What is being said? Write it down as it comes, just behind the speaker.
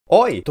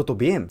Oi, tutto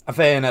bem?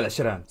 فين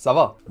العشرين? Ça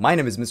va? My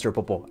name is Mr.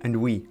 Popo and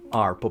we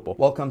are Popo.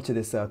 Welcome to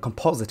this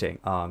compositing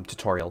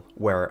tutorial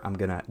where I'm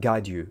gonna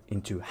guide you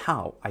into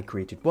how I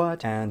created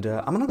what, and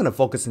I'm not gonna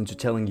focus into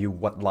telling you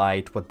what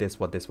light, what this,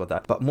 what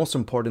that, but most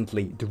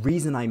importantly, the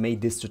reason I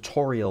made this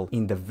tutorial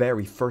in the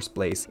very first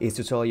place is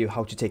to tell you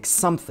how to take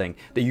something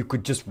that you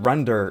could just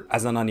render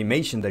as an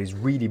animation that is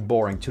really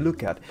boring to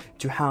look at,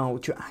 to how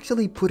to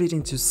actually put it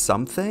into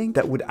something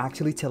that would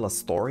actually tell a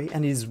story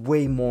and is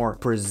way more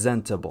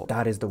presentable.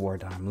 That is the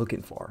word that I'm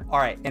looking for. All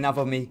right, enough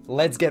of me.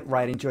 Let's get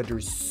right into it.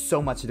 There's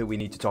so much that we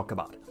need to talk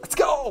about. Let's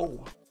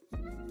go!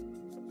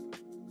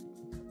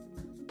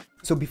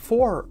 So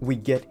before we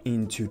get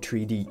into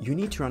 3D, you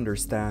need to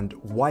understand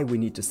why we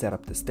need to set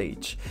up the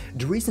stage.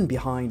 The reason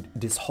behind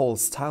this whole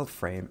style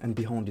frame and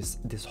behind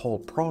this whole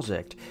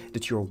project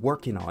that you're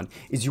working on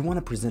is you want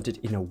to present it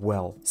in a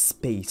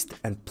well-spaced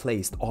and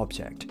placed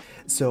object.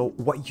 So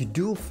what you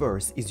do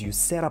first is you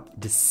set up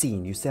the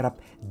scene, you set up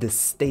the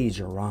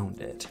stage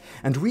around it.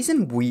 And the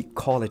reason we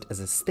call it as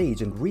a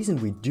stage and the reason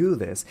we do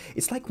this,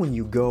 it's like when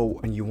you go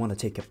and you want to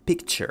take a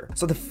picture.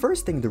 So the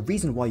first thing, the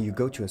reason why you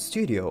go to a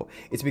studio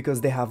is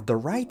because they have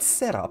the right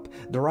setup,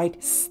 the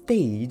right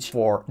stage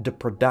for the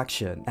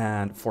production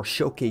and for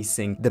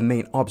showcasing the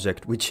main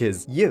object, which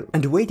is you.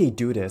 And the way they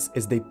do this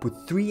is they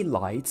put 3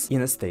 lights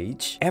in a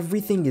stage.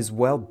 Everything is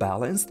well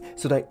balanced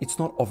so that it's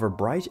not over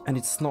bright and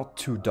it's not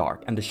too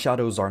dark, and the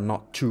shadows are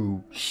not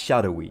too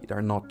shadowy,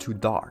 they're not too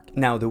dark.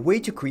 Now, the way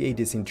to create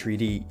this in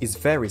 3D is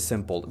very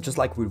simple, just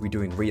like what we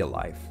do in real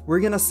life. We're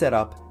gonna set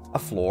up a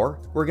floor,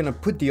 we're gonna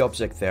put the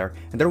object there,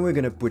 and then we're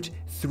gonna put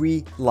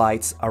 3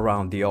 lights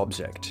around the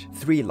object.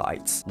 3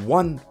 lights.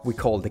 One we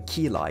call the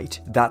key light.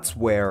 That's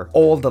where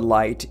all the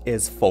light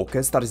is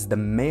focused. That is the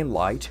main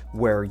light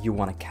where you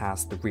want to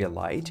cast the real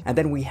light. And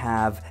then we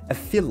have a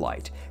fill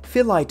light.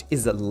 Fill light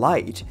is a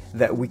light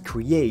that we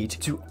create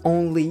to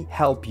only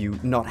help you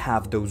not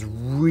have those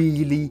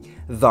really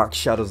dark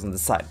shadows on the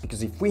side,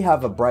 because if we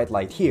have a bright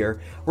light here,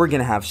 we're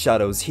gonna have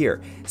shadows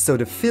here. So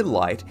the fill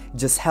light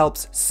just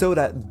helps so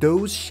that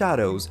those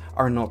shadows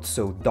are not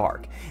so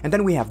dark. And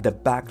then we have the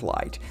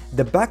backlight.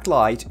 The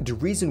backlight, the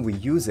reason we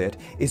use it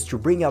is to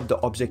bring out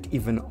the object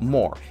even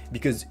more,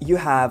 because you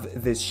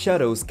have these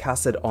shadows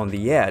casted on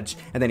the edge,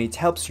 and then it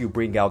helps you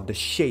bring out the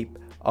shape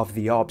of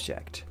the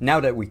object. Now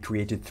that we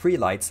created 3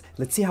 lights,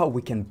 let's see how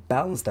we can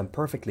balance them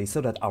perfectly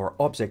so that our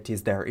object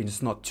is there and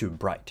it's not too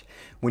bright.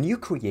 When you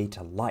create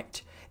a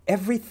light,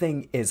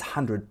 everything is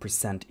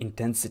 100%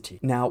 intensity.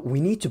 Now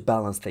we need to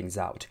balance things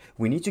out.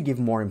 We need to give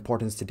more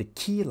importance to the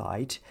key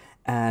light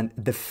and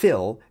the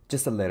fill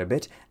just a little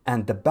bit,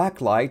 and the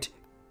backlight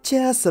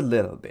just a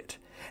little bit.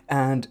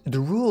 And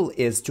the rule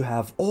is to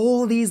have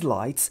all these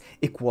lights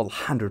equal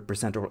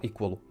 100% or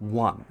equal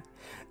 1.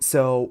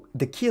 So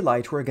the key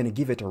light, we're going to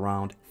give it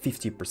around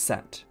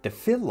 50%. The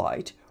fill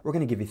light, we're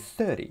going to give it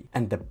 30.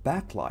 And the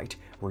backlight,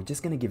 we're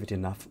just going to give it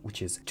enough,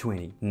 which is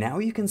 20. Now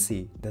you can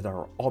see that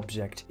our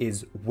object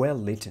is well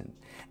lit.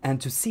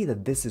 And to see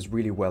that this is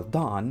really well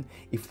done,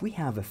 if we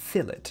have a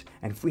fillet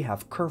and if we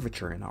have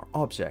curvature in our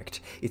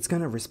object, it's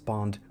going to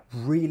respond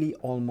really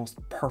almost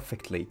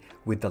perfectly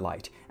with the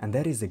light, and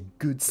that is a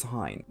good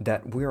sign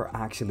that we're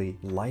actually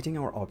lighting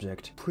our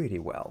object pretty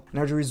well.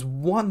 Now there is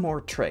one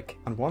more trick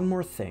and one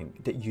more thing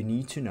that you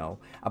need to know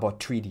about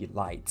 3D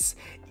lights.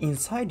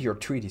 Inside your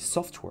 3D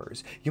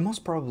softwares, you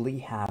must probably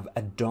have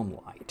a dome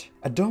light.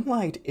 A dome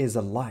light is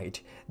a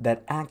light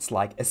that acts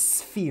like a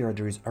sphere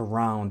that is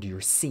around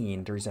your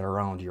scene, that is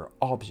around your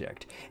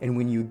object. And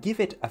when you give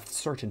it a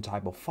certain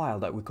type of file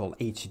that we call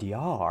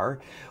HDR,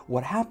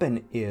 what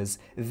happens is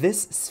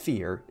this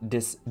sphere,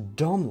 this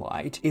dome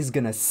light, is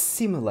gonna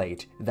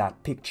simulate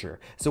that picture.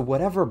 So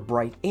whatever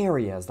bright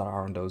areas that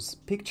are on those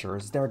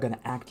pictures, they're gonna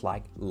act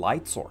like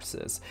light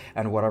sources,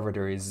 and whatever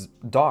there is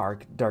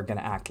dark, they're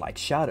gonna act like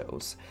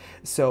shadows.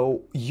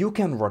 So you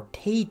can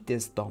rotate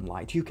this dome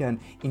light, you can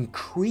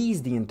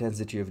increase the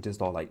intensity of this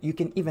dome light, you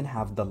can even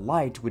have the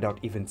light without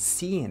even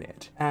seeing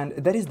it. And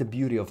that is the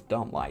beauty of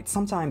dome light.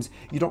 Sometimes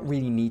you don't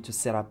really need to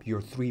set up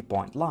your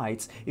 3-point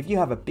lights. If you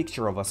have a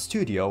picture of a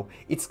studio,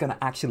 it's gonna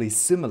actually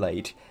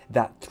simulate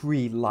that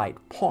 3 light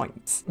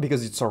points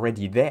because it's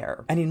already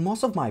there. And in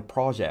most of my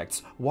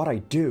projects, what I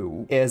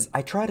do is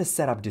I try to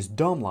set up this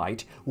dome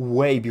light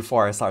way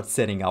before I start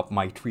setting up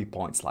my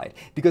 3-point light,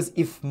 because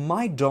if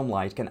my dome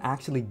light can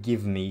actually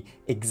give me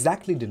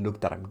exactly the look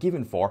that I'm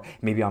given for,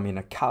 maybe I'm in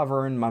a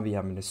cavern, maybe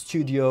I'm in a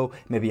studio,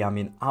 maybe I'm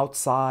in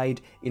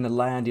outside in a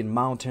land in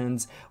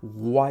mountains,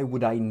 why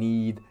would I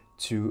need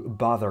to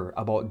bother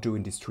about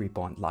doing this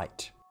 3-point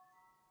light?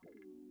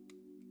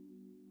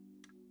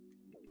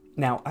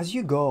 Now, as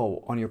you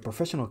go on your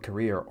professional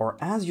career, or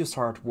as you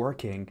start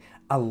working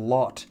a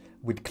lot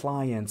with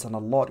clients and a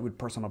lot with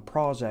personal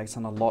projects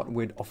and a lot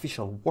with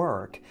official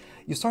work,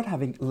 you start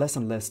having less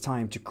and less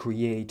time to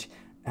create,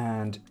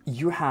 and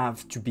you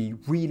have to be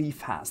really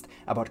fast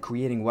about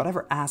creating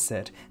whatever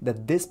asset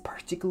that this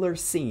particular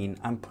scene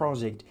and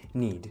project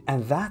need.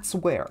 And that's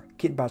where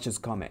kit bashes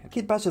come in?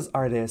 Kit bashes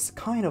are this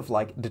kind of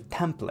like the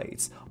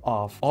templates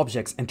of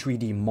objects and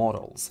 3D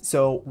models.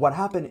 So what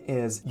happened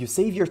is you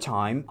save your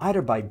time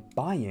either by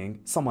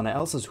buying someone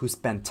else's who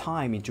spent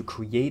time into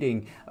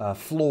creating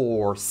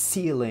floors,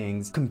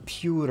 ceilings,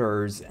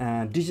 computers,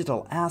 and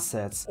digital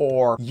assets,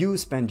 or you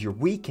spend your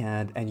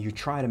weekend and you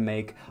try to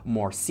make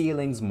more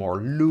ceilings, more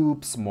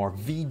loops, more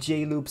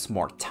VJ loops,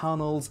 more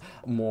tunnels,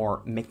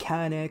 more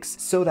mechanics,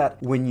 so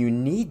that when you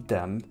need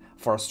them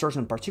for a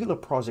certain particular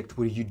project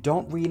where you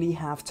don't really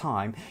have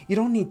time, you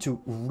don't need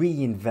to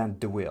reinvent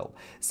the wheel.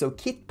 So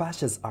kit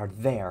bashes are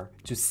there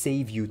to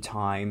save you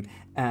time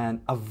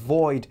and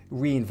avoid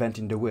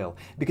reinventing the wheel.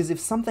 Because if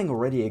something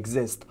already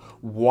exists,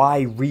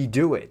 why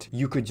redo it?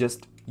 You could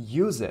just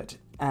use it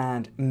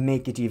and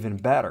make it even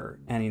better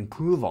and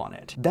improve on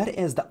it. That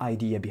is the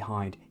idea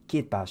behind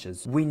kit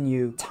bashes. Win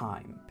you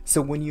time. So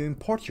when you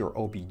import your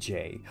OBJ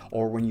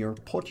or when you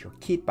import your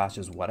kit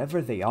bashes, whatever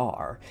they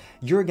are,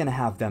 you're gonna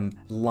have them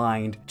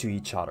lined to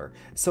each other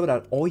so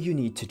that all you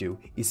need to do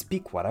is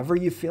pick whatever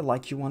you feel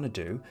like you want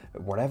to do,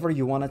 whatever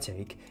you want to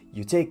take,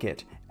 you take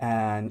it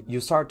and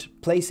you start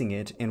placing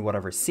it in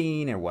whatever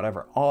scene or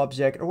whatever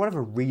object or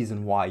whatever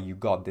reason why you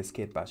got this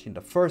kit bash in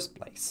the first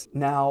place.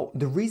 Now,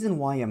 the reason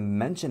why I'm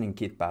mentioning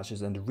kit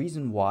bashes and the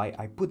reason why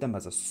I put them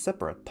as a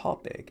separate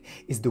topic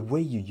is the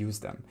way you use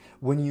them.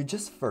 When you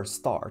just first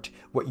start,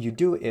 what you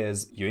do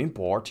is you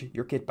import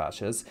your kit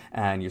bashes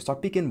and you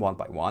start picking one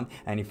by one.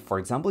 And if, for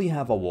example, you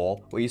have a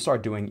wall, what you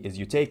start doing is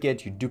you take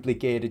it, you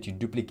duplicate it, you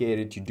duplicate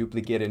it, you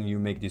duplicate it, and you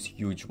make this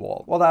huge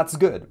wall. Well, that's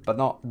good, but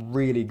not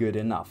really good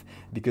enough,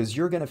 because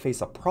you're gonna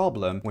face a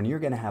problem when you're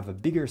gonna have a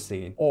bigger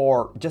scene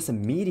or just a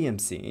medium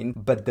scene.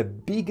 But the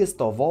biggest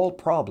of all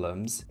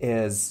problems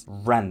is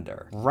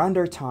render.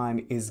 Render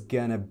time is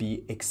gonna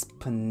be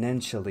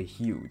exponentially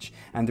huge.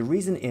 And the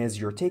reason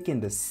is you're taking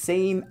the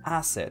same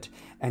asset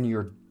and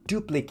you're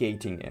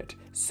duplicating it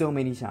so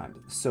many times.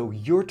 So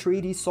your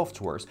 3D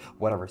softwares,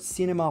 whatever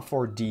Cinema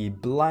 4D,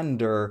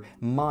 Blender,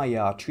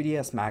 Maya,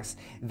 3ds Max,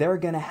 they're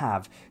gonna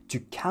have to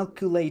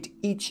calculate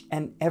each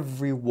and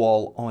every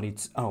wall on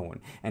its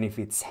own. And if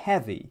it's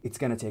heavy, it's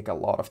gonna take a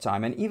lot of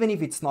time. And even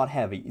if it's not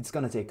heavy, it's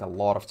gonna take a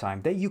lot of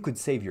time that you could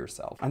save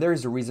yourself. And there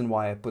is a reason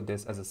why I put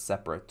this as a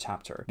separate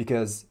chapter,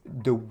 because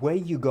the way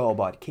you go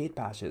about kit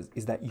bashes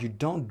is that you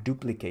don't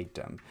duplicate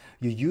them.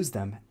 You use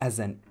them as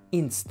an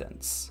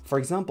instance. For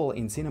example,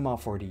 in Cinema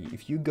 4D,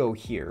 if you go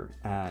here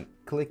and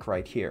click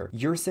right here,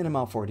 your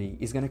Cinema 4D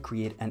is going to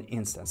create an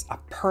instance, a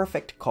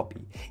perfect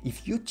copy.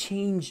 If you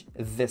change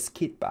this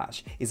kit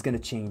bash, it's going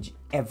to change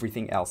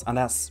everything else, and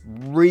that's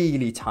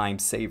really time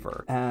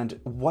saver. And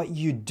what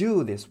you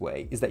do this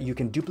way is that you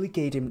can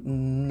duplicate him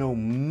no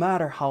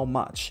matter how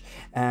much,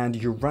 and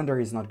your render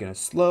is not going to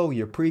slow,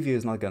 your preview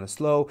is not going to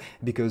slow,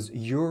 because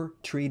your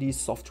 3D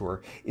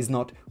software is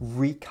not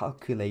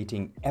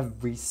recalculating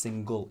every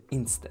single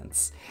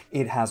instance.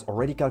 It has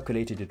already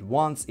calculated it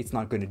once, it's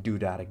not going to do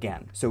that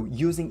again. So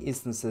using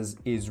instances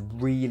is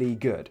really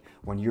good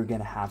when you're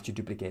gonna have to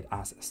duplicate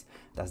assets.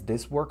 Does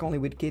this work only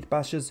with kit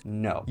bashes?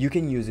 No, you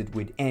can use it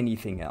with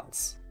anything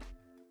else.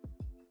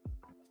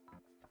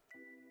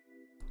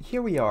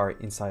 Here we are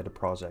inside the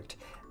project,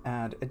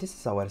 and this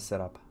is how I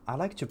set up. I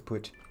like to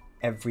put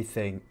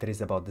everything that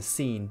is about the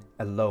scene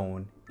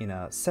alone in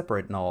a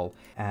separate null,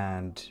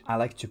 and I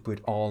like to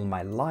put all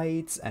my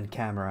lights and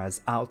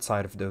cameras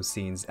outside of those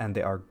scenes, and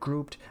they are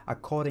grouped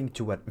according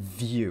to what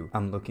view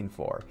I'm looking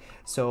for.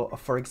 So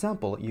for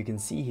example, you can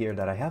see here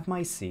that I have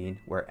my scene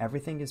where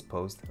everything is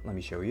posed. Let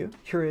me show you.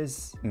 Here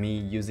is me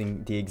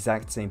using the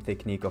exact same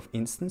technique of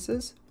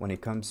instances when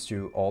it comes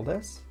to all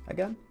this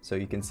again. So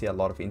you can see a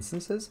lot of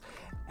instances,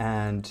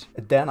 and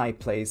then I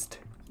placed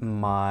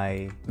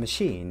my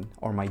machine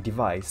or my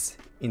device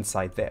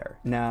inside there.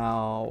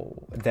 Now,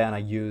 then I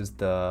used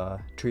the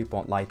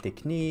 3-point light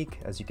technique.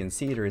 As you can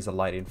see, there is a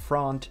light in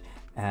front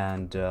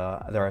and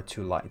there are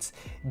two lights.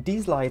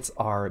 These lights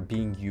are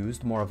being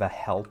used more of a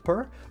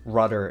helper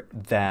rather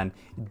than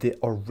the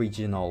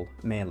original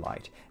main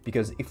light.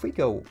 Because if we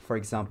go, for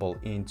example,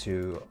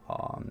 into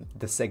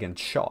the second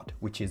shot,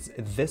 which is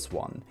this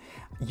one,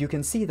 you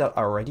can see that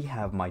I already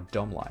have my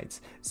dome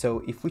lights.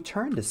 So if we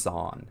turn this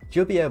on,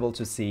 you'll be able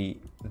to see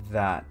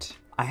that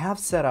I have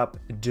set up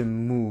the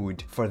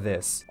mood for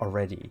this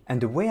already. And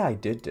the way I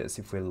did this,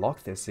 if we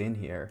lock this in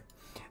here,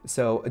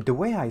 so the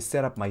way I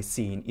set up my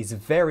scene is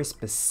very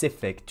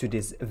specific to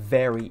this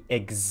very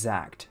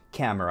exact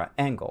camera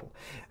angle.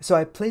 So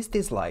I placed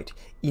this light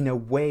in a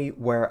way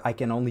where I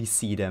can only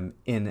see them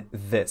in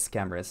this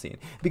camera scene,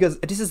 because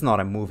this is not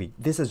a movie.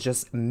 This is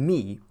just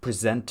me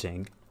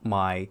presenting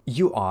my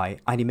UI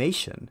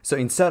animation. So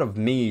instead of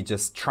me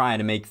just trying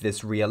to make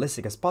this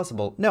realistic as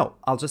possible, no,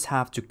 I'll just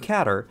have to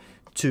cater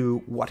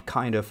to what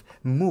kind of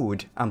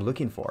mood I'm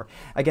looking for.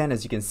 Again,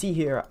 as you can see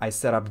here, I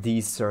set up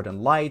these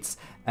certain lights,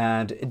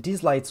 and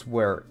these lights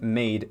were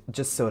made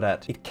just so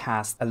that it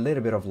casts a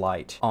little bit of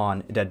light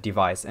on that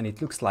device, and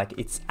it looks like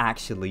it's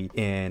actually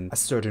in a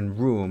certain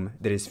room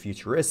that is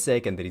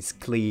futuristic and that is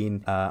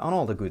clean, and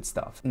all the good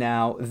stuff.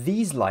 Now,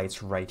 these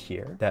lights right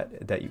here that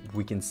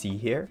we can see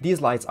here,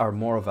 these lights are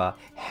more of a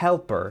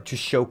helper to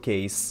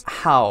showcase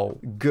how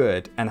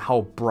good and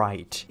how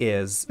bright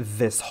is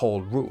this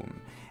whole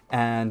room.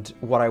 And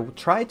what I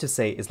tried to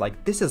say is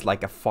like, this is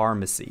like a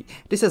pharmacy.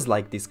 This is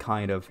like this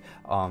kind of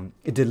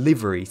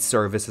delivery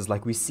services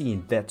like we see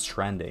in Death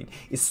Stranding.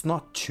 It's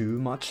not too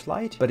much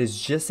light, but it's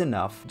just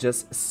enough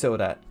just so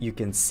that you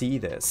can see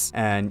this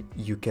and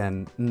you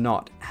can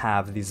not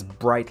have this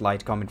bright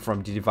light coming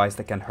from the device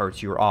that can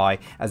hurt your eye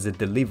as a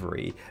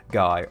delivery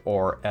guy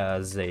or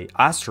as a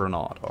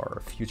astronaut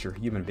or a future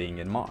human being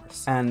in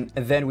Mars. And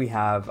then we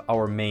have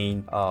our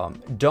main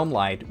dome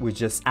light, which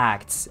just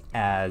acts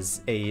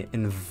as an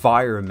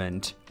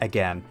environment,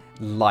 again,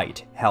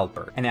 light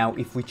helper. And now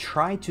if we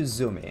try to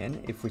zoom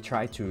in, if we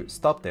try to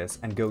stop this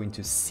and go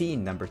into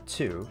scene number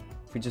 2,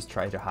 if we just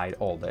try to hide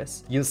all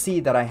this, you'll see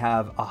that I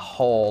have a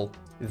whole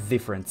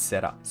different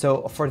setup.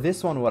 So for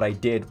this one, what I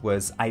did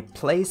was I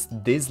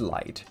placed this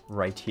light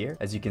right here,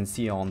 as you can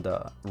see on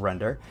the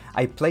render.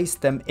 I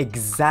placed them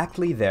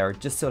exactly there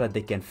just so that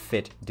they can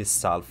fit this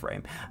style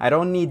frame. I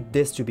don't need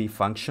this to be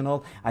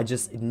functional, I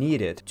just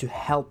need it to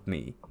help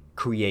me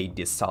create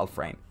this style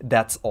frame.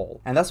 That's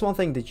all. And that's one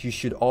thing that you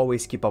should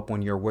always keep up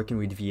when you're working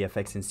with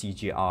VFX and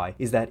CGI,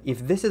 is that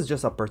if this is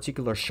just a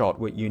particular shot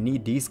where you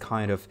need these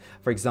kind of,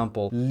 for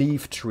example,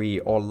 leaf tree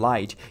or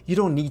light, you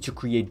don't need to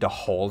create the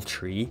whole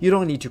tree. You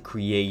don't need to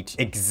create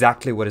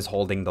exactly what is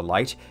holding the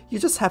light. You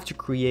just have to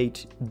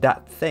create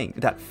that thing,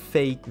 that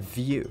fake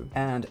view.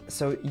 And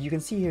so you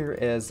can see here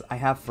is I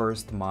have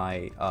first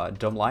my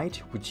dome light,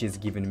 which is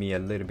giving me a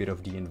little bit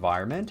of the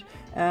environment,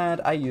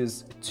 and I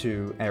use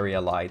 2 area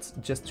lights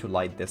just to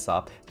light this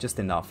up just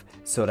enough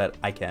so that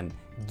I can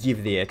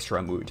give the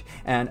extra mood.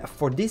 And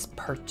for this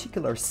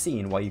particular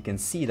scene, while you can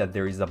see that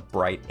there is a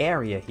bright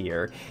area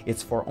here,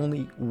 it's for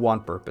only one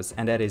purpose,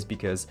 and that is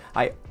because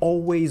I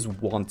always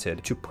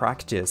wanted to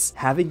practice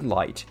having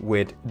light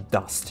with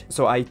dust.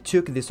 So I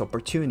took this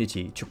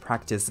opportunity to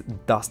practice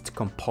dust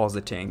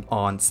compositing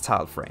on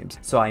style frames.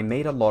 So I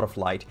made a lot of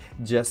light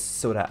just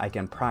so that I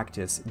can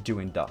practice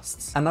doing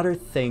dusts. Another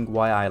thing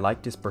why I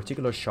like this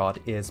particular shot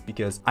is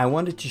because I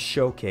wanted to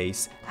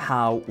showcase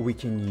how we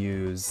can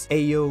use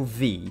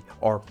AOV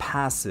or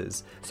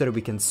passes so that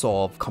we can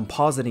solve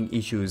compositing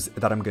issues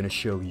that I'm going to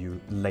show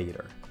you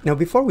later. Now,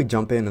 before we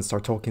jump in and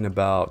start talking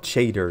about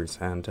shaders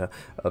and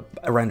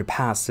render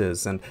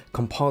passes and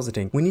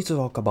compositing, we need to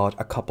talk about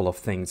a couple of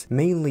things,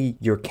 mainly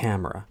your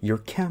camera. Your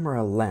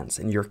camera lens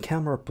and your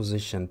camera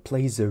position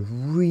plays a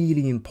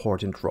really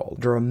important role.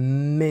 There are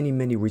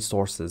many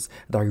resources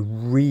that I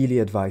really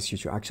advise you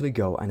to actually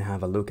go and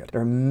have a look at.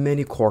 There are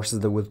many courses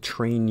that will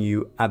train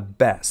you at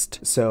best.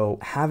 So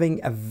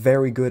having a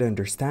very good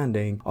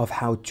understanding of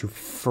how to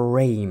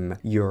frame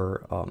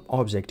your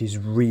object is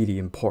really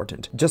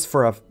important. Just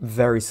for a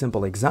very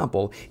simple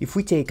example, if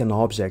we take an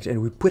object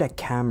and we put a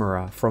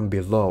camera from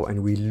below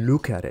and we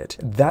look at it,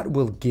 that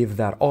will give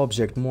that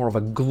object more of a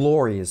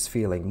glorious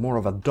feeling, more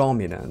of a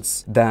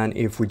dominance than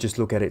if we just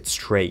look at it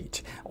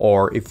straight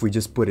or if we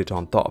just put it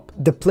on top.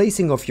 The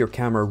placing of your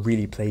camera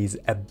really plays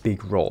a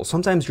big role.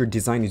 Sometimes your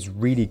design is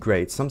really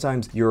great,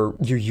 sometimes your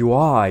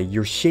UI,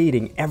 your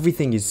shading,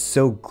 everything is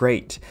so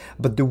great,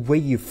 but the way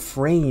you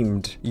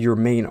framed your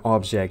main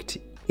object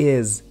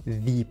is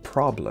the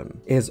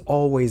problem, is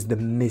always the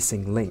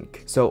missing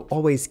link. So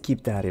always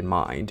keep that in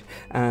mind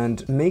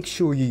and make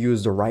sure you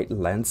use the right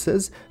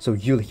lenses. So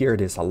you'll hear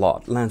this a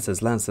lot,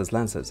 lenses.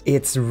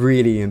 It's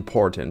really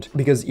important,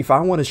 because if I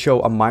want to show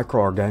a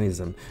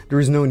microorganism, there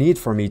is no need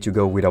for me to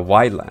go with a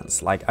wide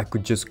lens. Like I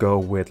could just go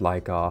with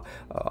like a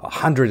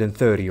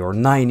 130 or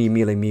 90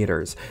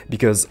 millimeters,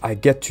 because I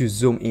get to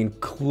zoom in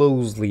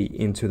closely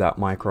into that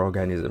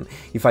microorganism.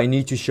 If I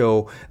need to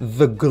show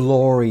the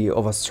glory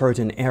of a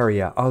certain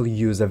area, I'll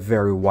use a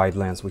very wide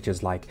lens, which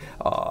is like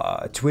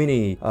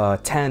 20,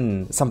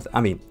 10,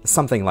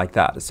 something like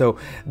that. So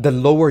the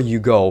lower you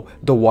go,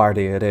 the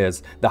wider it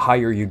is. The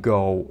higher you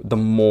go, the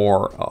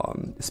more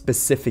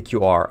specific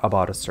you are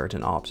about a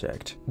certain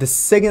object. The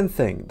second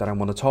thing that I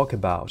want to talk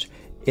about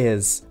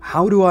is,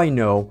 how do I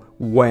know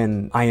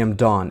when I am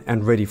done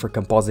and ready for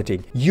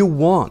compositing?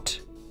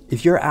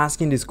 If you're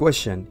asking this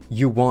question,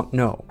 you won't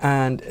know.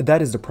 And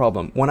that is the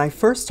problem. When I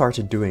first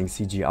started doing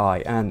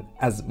CGI, and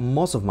as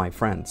most of my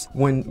friends,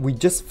 when we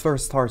just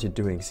first started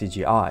doing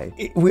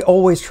CGI, we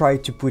always try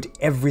to put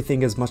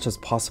everything as much as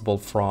possible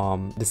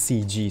from the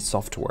CG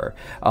software.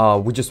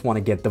 We just want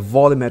to get the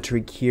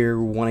volumetric here,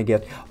 we want to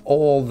get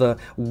all the,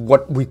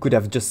 what we could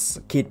have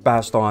just kit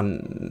bashed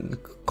on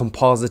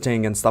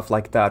compositing and stuff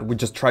like that. We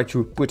just try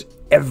to put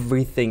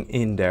everything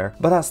in there,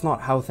 but that's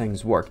not how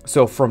things work.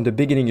 So from the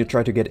beginning, you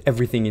try to get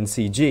everything in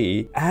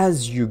CG.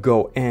 As you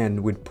go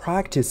in with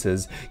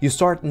practices, you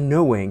start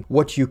knowing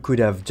what you could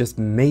have just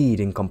made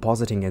in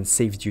compositing and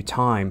saved you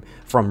time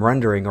from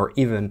rendering, or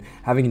even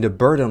having the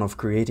burden of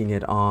creating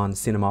it on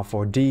Cinema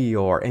 4D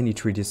or any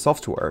 3D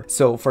software.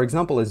 So for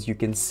example, as you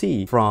can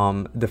see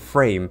from the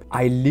frame,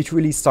 I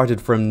literally started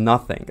from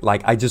nothing.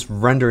 Like, I just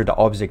rendered the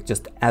object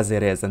just as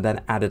it is and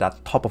then added a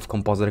top of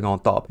compositing on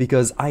top,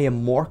 because I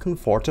am more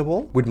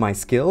comfortable with my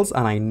skills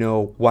and I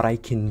know what I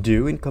can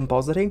do in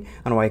compositing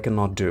and what I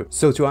cannot do.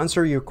 So to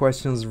answer your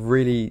questions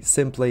really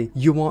simply,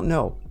 you won't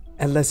know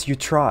unless you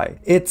try.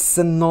 It's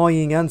an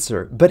annoying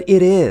answer, but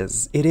it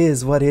is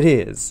what it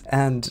is,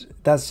 and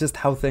that's just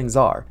how things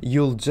are.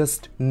 You'll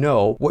just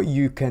know what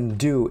you can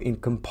do in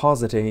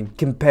compositing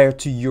compared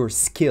to your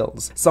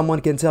skills. Someone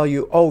can tell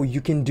you, oh,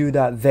 you can do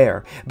that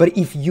there, but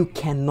if you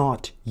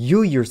cannot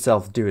you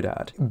yourself do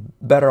that,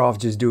 better off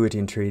just do it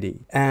in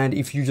 3D. And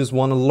if you just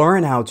want to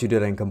learn how to do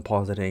that in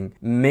compositing,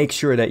 make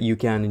sure that you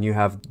can and you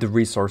have the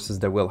resources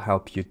that will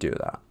help you do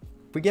that.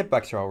 If we get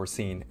back to our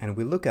scene and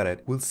we look at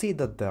it, we'll see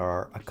that there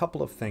are a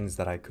couple of things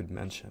that I could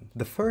mention.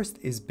 The first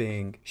is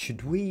being,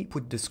 should we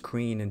put the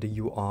screen and the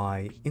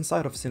UI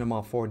inside of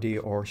Cinema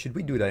 4D, or should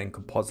we do that in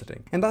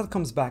compositing? And that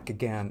comes back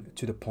again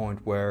to the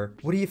point where,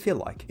 what do you feel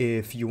like?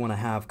 If you want to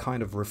have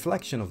kind of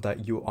reflection of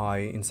that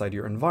UI inside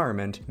your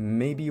environment,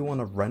 maybe you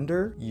want to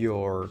render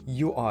your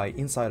UI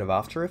inside of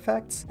After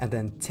Effects and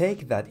then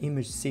take that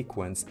image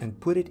sequence and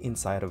put it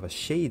inside of a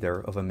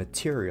shader of a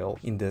material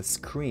in the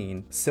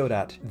screen, so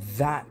that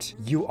that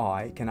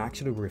UI can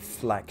actually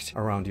reflect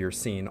around your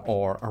scene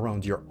or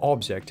around your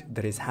object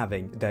that is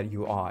having that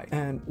UI.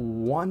 And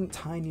one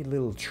tiny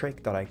little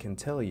trick that I can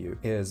tell you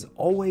is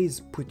always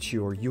put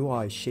your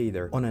UI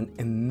shader on an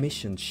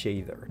emission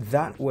shader.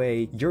 That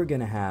way you're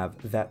gonna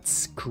have that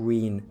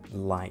screen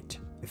light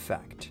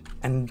effect.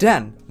 And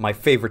then my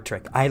favorite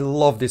trick. I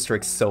love this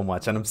trick so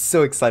much and I'm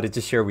so excited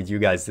to share with you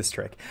guys this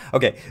trick.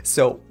 Okay,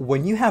 so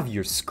when you have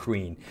your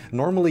screen,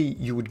 normally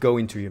you would go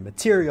into your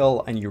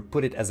material and you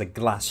put it as a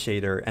glass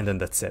shader and then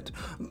that's it.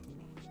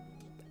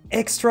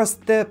 Extra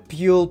step,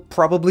 you'll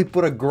probably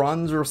put a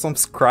grunge or some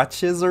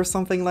scratches or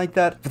something like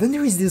that. But then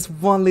there is this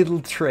one little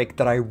trick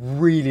that I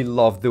really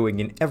love doing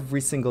in every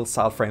single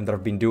style frame that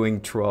I've been doing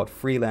throughout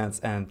freelance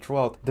and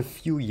throughout the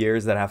few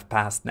years that have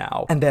passed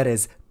now. And that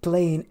is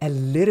playing a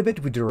little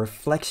bit with the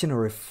reflection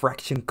or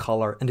refraction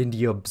color and then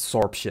the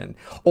absorption.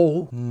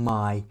 Oh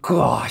my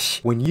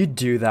gosh! When you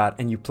do that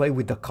and you play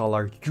with the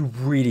color, you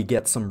really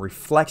get some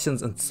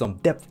reflections and some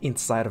depth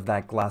inside of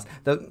that glass.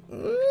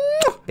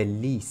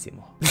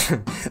 Bellissimo.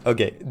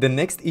 Okay, the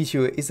next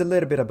issue is a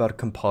little bit about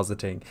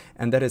compositing,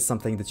 and that is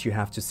something that you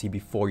have to see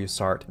before you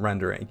start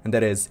rendering, and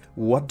that is,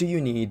 what do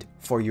you need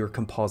for your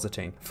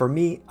compositing? For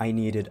me, I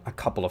needed a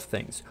couple of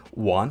things.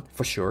 One,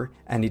 for sure,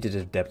 I needed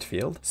a depth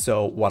field.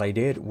 So what I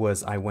did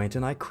was I went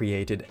and I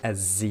created a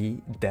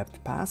Z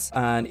depth pass,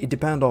 and it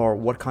depends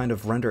on what kind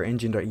of render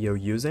engine that you're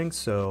using.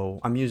 So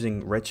I'm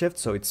using Redshift,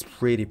 so it's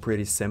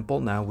pretty simple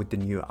now with the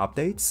new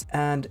updates.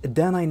 And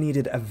then I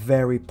needed a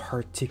very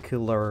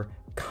particular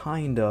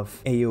kind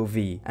of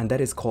AOV, and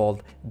that is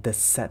called the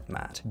set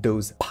matte,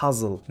 those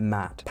puzzle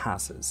matte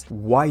passes.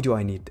 Why do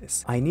I need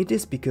this? I need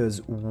this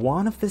because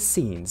one of the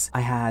scenes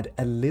I had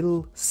a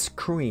little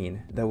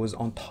screen that was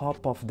on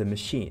top of the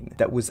machine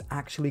that was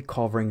actually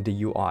covering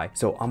the UI.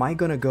 So am I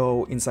gonna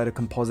go inside of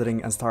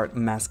compositing and start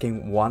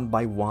masking one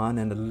by one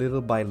and a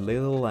little by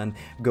little and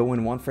go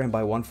in one frame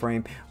by one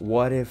frame?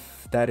 What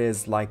if that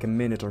is like a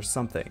minute or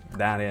something?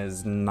 That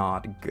is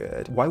not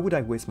good. Why would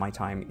I waste my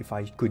time if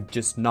I could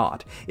just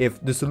not?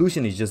 If the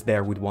solution is just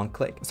there with one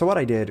click. So what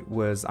I did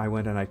was I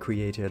went and I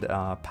created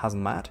a puzzle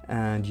matte,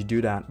 and you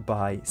do that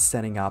by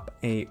setting up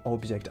a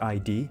object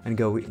ID and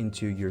go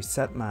into your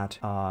set matte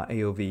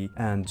AOV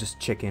and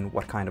just check in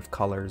what kind of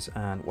colors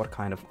and what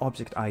kind of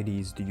object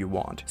IDs do you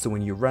want. So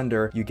when you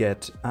render, you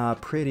get a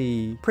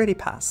pretty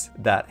pass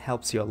that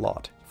helps you a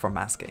lot for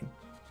masking.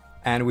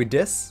 And with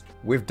this,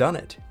 we've done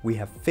it. We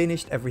have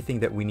finished everything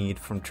that we need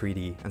from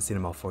 3D and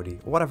Cinema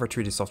 4D, whatever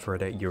 3D software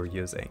that you're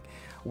using.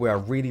 We are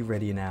really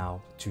ready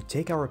now to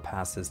take our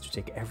passes, to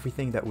take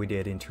everything that we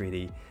did in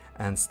 3D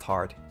and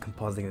start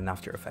compositing in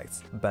After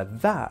Effects.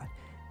 But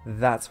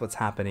that's what's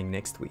happening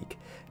next week.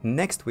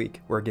 Next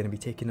week, we're going to be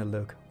taking a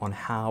look on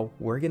how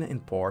we're going to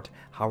import,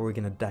 how we're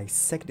going to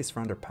dissect these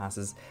render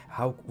passes,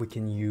 how we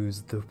can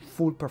use the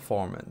full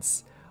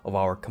performance of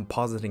our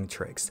compositing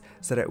tricks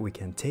so that we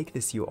can take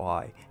this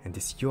UI and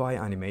this UI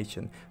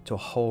animation to a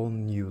whole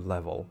new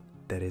level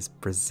that is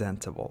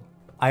presentable.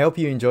 I hope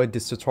you enjoyed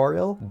this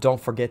tutorial. Don't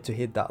forget to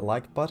hit that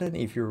like button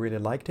if you really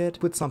liked it.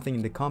 Put something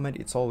in the comment.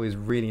 It's always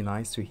really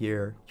nice to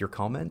hear your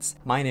comments.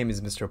 My name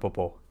is Mr.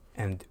 Popo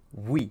and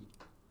we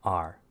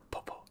are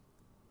Popo.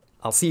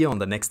 I'll see you on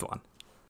the next one.